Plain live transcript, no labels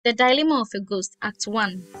The Dilemma of a Ghost, Act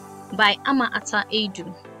 1 by Ama Ata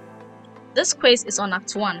Aidoo. This quiz is on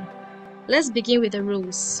Act 1. Let's begin with the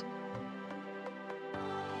rules.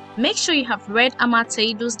 Make sure you have read Ama Ata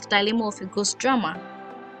Aidoo's Dilemma of a Ghost drama.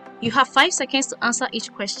 You have 5 seconds to answer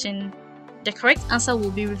each question. The correct answer will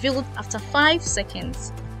be revealed after 5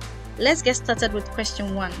 seconds. Let's get started with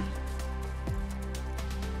question 1.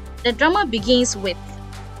 The drama begins with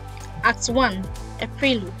Act 1, a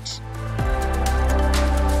prelude.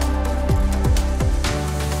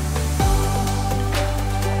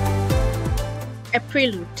 A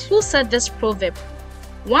prelude. Who said this proverb?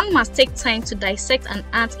 One must take time to dissect an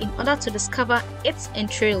ant in order to discover its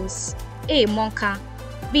entrails. A. Monka,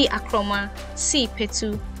 B. Akroma, C.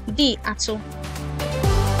 Petu, D. Ato.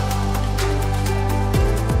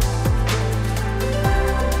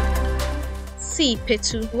 C.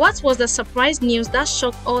 Petu. What was the surprise news that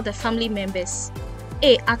shocked all the family members?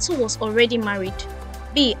 A. Ato was already married.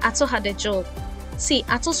 B. Ato had a job. C.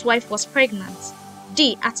 Ato's wife was pregnant.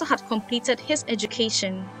 D. Ato had completed his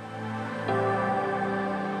education.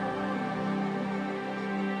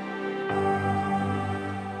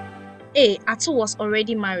 A. Ato was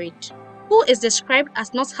already married. Who is described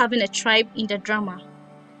as not having a tribe in the drama?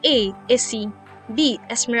 A. Esi, B.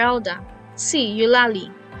 Esmeralda, C. Eulalie,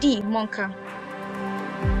 D. Monka.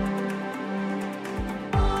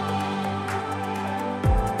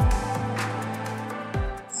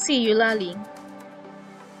 C. Eulalie.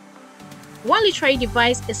 What literary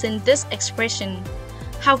device is in this expression?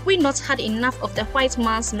 Have we not had enough of the white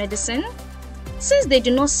man's medicine? Since they do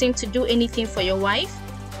not seem to do anything for your wife,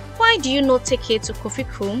 why do you not take her to Kofi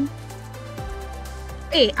Krum?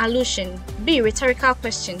 A. Allusion, B. Rhetorical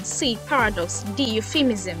question, C. Paradox, D.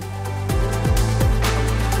 Euphemism.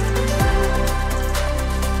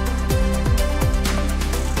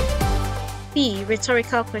 B.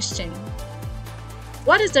 Rhetorical question.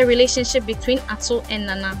 What is the relationship between Ato and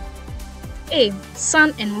Nana? A.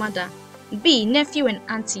 Son and mother, B. Nephew and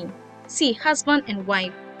auntie, C. Husband and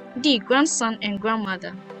wife, D. Grandson and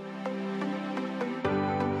grandmother.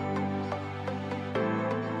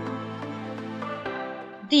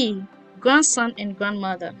 D. Grandson and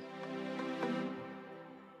grandmother.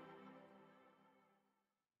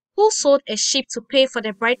 Who sold a sheep to pay for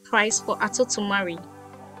the bride price for Ato to marry?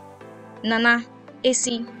 Nana,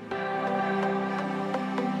 Esi.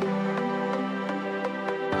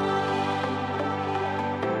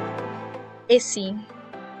 Esi.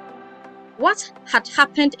 What had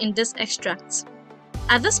happened in this extract?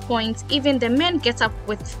 At this point, even the men get up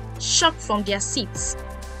with shock from their seats.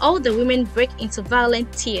 All the women break into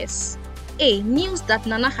violent tears. A. News that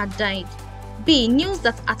Nana had died. B. News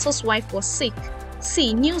that Ato's wife was sick.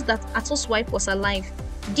 C. News that Ato's wife was alive.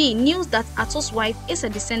 D. News that Ato's wife is a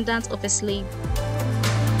descendant of a slave.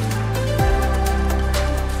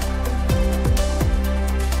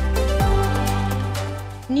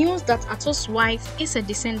 News that Ato's wife is a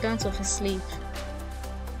descendant of a slave.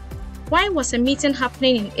 Why was a meeting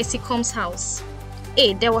happening in Esikom's house?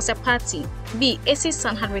 A. There was a party. B. Esi's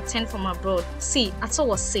son had returned from abroad. C. Ato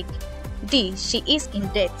was sick. D. She is in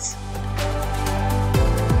debt.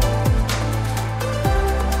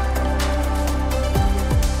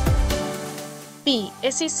 B.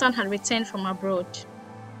 Esi's son had returned from abroad.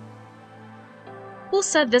 Who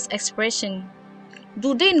said this expression?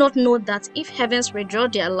 Do they not know that if heavens withdraw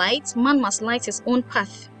their light, man must light his own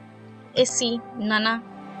path? Esi, Nana.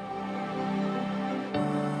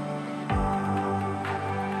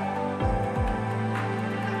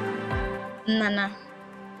 Nana.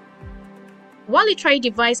 What literary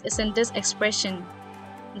device is in this expression?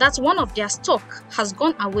 That one of their stock has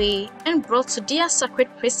gone away and brought to their sacred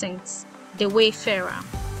precincts, the wayfarer.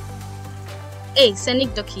 A.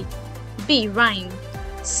 Synecdoche, B. Rhyme,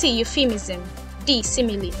 C. Euphemism, D.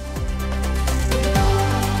 Simile.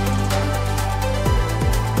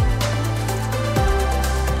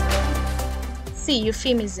 C.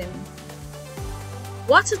 Euphemism.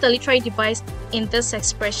 What is the literary device in this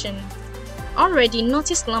expression? Already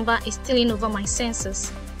naughty slumber is stealing over my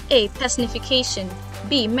senses. A. Personification,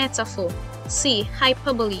 B. Metaphor, C.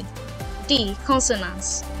 Hyperbole, D.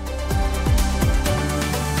 Consonance.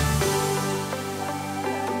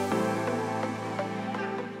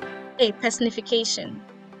 A. Personification.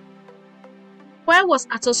 Where was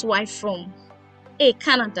Ato's wife from? A.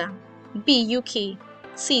 Canada, B. UK,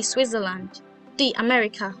 C. Switzerland, D.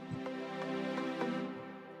 America.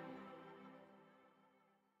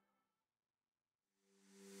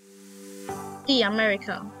 D.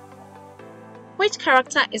 America. Which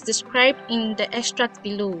character is described in the extract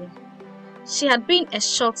below? She had been a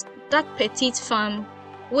short, dark petite femme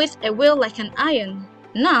with a will like an iron.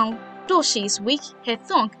 Now, Though she is weak, her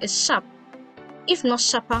tongue is sharp, if not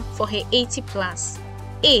sharper for her 80 plus.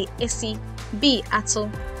 A. Essie, B.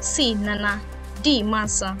 Ato, C. Nana, D.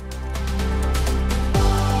 Mansa.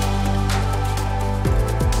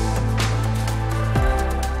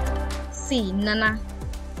 C. Nana.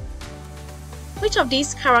 Which of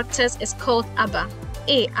these characters is called Aba?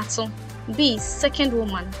 A. Ato, B. Second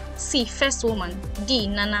woman, C. First woman, D.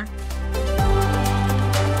 Nana.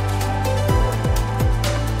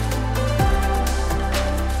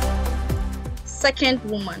 Second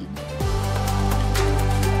woman.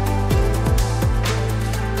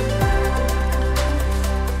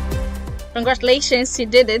 Congratulations, you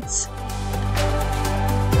did it.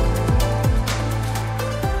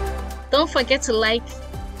 Don't forget to like,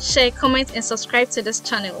 share, comment, and subscribe to this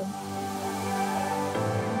channel.